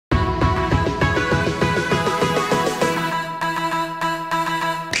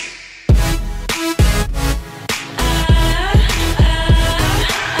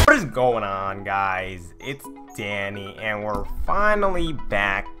on, guys? It's Danny, and we're finally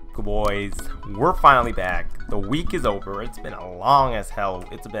back, boys. We're finally back. The week is over. It's been a long as hell.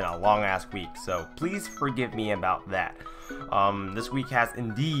 It's been a long ass week, so please forgive me about that. This week has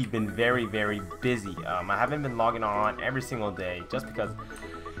indeed been very, very busy. I haven't been logging on every single day just because,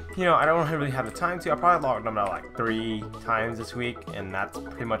 you know, I don't really have the time to. I probably logged on about like 3 times this week, and that's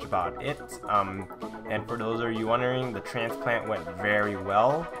pretty much about it. And for those of you wondering, the transplant went very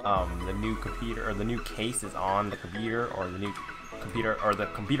well. The new computer, or the new case, is on the computer, or the new computer, or the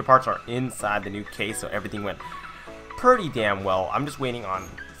computer parts are inside the new case, so everything went pretty damn well. I'm just waiting on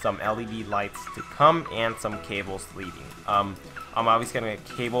some LED lights to come and some cables sleeving. I'm obviously gonna get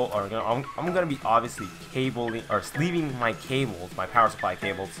cable, or I'm gonna be obviously cabling or sleeving my cables, my power supply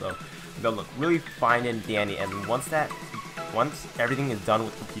cables, so they'll look really fine and dandy. And once everything is done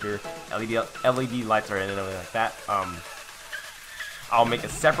with computer, LED lights are in and everything like that, I'll make a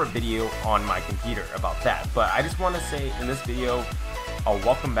separate video on my computer about that. But I just want to say in this video,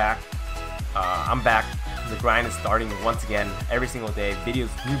 welcome back. I'm back. The grind is starting once again every single day. New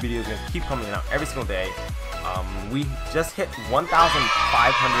videos gonna keep coming out every single day. We just hit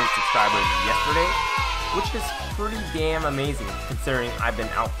 1,500 subscribers yesterday, which is pretty damn amazing considering I've been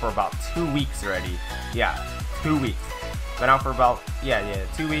out for about 2 weeks already. Yeah, 2 weeks. Been out for about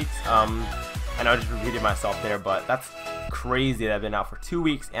 2 weeks. I know I just repeated myself there, but that's crazy that I've been out for 2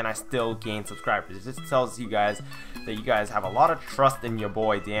 weeks and I still gain subscribers. It just tells you guys that you guys have a lot of trust in your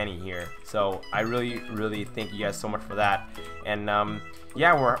boy Danny here. So I really thank you guys so much for that. And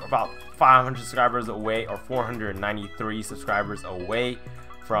yeah, we're about 500 subscribers away, or 493 subscribers away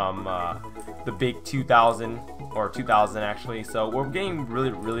from the big 2,000, or 2,000 actually. So we're getting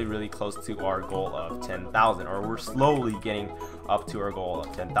really close to our goal of 10,000, or we're slowly getting up to our goal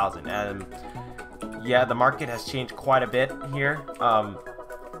of 10,000. And yeah, the market has changed quite a bit here.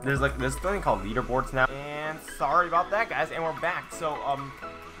 There's something called leaderboards now, and sorry about that, guys. And we're back. So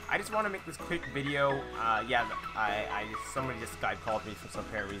I just want to make this quick video. Yeah, somebody just Skype called me for some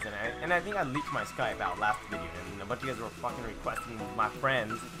apparent reason, and I think I leaked my Skype out last video, and a bunch of you guys were fucking requesting my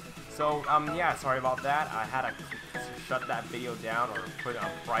friends. So yeah, sorry about that. I had to shut that video down or put it on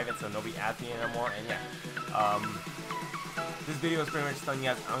private so nobody adds me anymore. And yeah, this video is pretty much telling you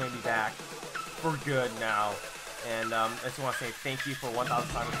guys I'm gonna be back for good now. And I just want to say thank you for 1,500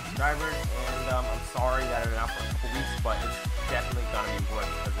 subscribers, and I'm sorry that I've been out for a couple weeks, but it's definitely going to be worth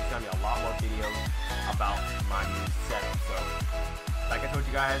it, because there's going to be a lot more videos about my new setup. So, like I told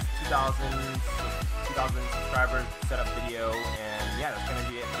you guys, 2,000 subscribers setup video, and yeah, that's going to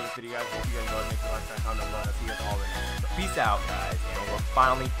be it for this video, guys. Hope you guys enjoyed. Make sure to like, comment, comment below. I'll see you guys all in the next. So peace out, guys, and we're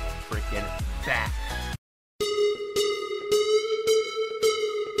finally freaking back.